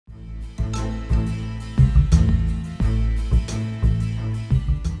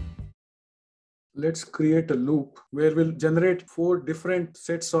let's create a loop where we'll generate 4 different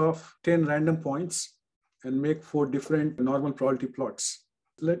sets of 10 random points and make 4 different normal probability plots.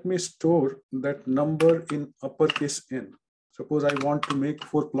 Let me store that number in uppercase N. Suppose I want to make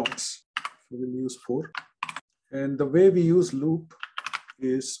 4 plots. So we'll use 4. And the way we use loop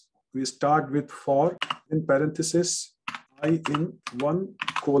is we start with for in parenthesis I in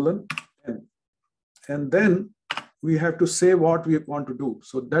 1:n. And then we have to say what we want to do.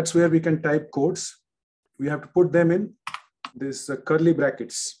 So that's where we can type codes. We have to put them in this curly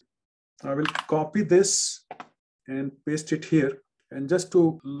brackets. I will copy this and paste it here. And just to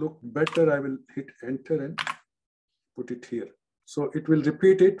look better, I will hit enter and put it here. So it will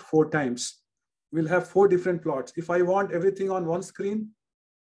repeat it 4 times. We'll have 4 different plots. If I want everything on one screen,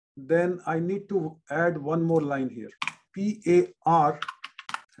 then I need to add one more line here. PAR,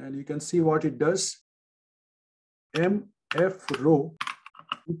 and you can see what it does. MF row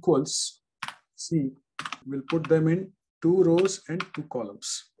equals C. We'll put them in 2 rows and 2 columns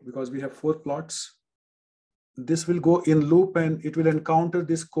because we have 4 plots. This will go in loop and it will encounter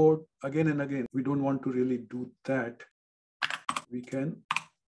this code again and again. We don't want to really do that. We can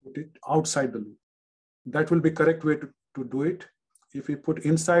put it outside the loop. That will be correct way to do it. If we put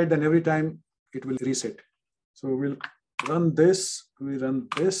inside, then every time it will reset. So we'll run this, we run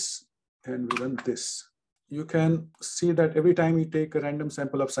this, and we run this. You can see that every time you take a random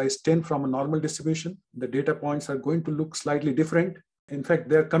sample of size 10 from a normal distribution, the data points are going to look slightly different. In fact,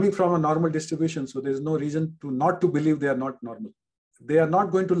 they're coming from a normal distribution, so there's no reason not to believe they are not normal. They are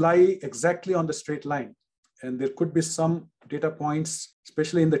not going to lie exactly on the straight line. And there could be some data points,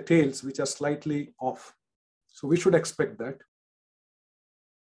 especially in the tails, which are slightly off. So we should expect that.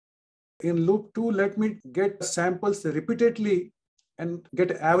 In loop 2, let me get samples repeatedly and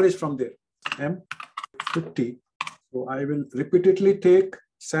get average from there. M50. So I will repeatedly take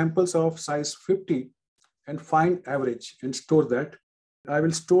samples of size 50 and find average and store that. I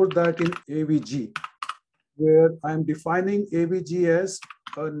will store that in AVG, where I'm defining AVG as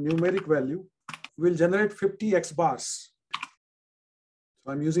a numeric value. We'll generate 50 X bars.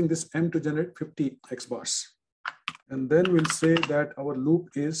 So I'm using this M to generate 50 X bars. And then we'll say that our loop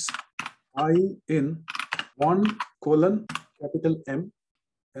is I in 1:M,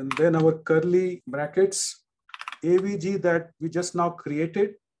 and then our curly brackets, AVG that we just now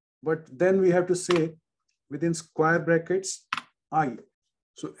created, but then we have to say within square brackets, I.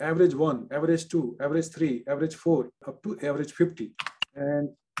 So average 1, average 2, average 3, average 4, up to average 50. And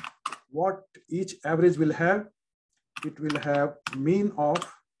what each average will have, it will have mean of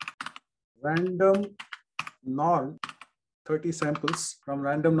random norm. 30 samples from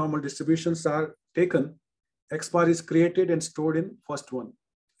random normal distributions are taken. X bar is created and stored in first one.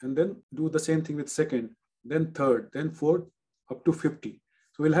 And then do the same thing with second, then third, then fourth, up to 50.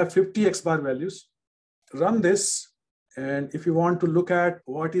 So we'll have 50 X bar values. Run this. And if you want to look at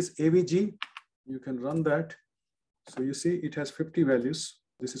what is AVG, you can run that. So you see it has 50 values.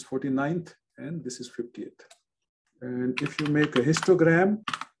 This is 49th and this is 50th. And if you make a histogram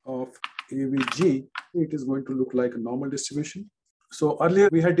of AVG, it is going to look like a normal distribution. So earlier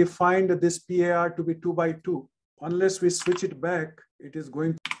we had defined this PAR to be 2 by 2. Unless we switch it back, it is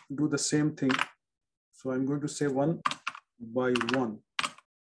going to do the same thing. So I'm going to say 1 by 1.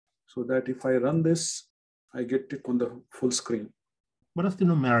 So that if I run this, I get it on the full screen. What does the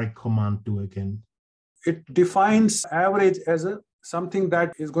numeric command do again? It defines average as something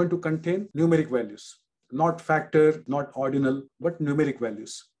that is going to contain numeric values, not factor, not ordinal, but numeric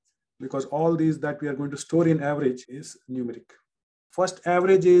values. Because all these that we are going to store in average is numeric. First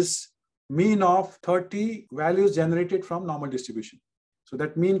average is mean of 30 values generated from normal distribution. So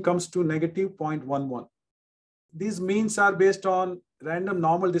that mean comes to -0.11. These means are based on random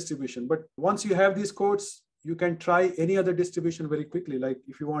normal distribution. But once you have these codes, you can try any other distribution very quickly. Like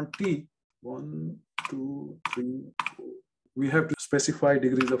if you want T, 1, 2, 3, 4. We have to specify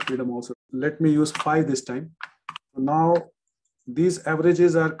degrees of freedom also. Let me use 5 this time. So now these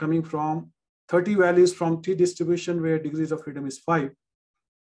averages are coming from 30 values from T distribution where degrees of freedom is 5.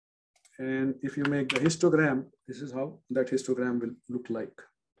 And if you make the histogram, this is how that histogram will look like.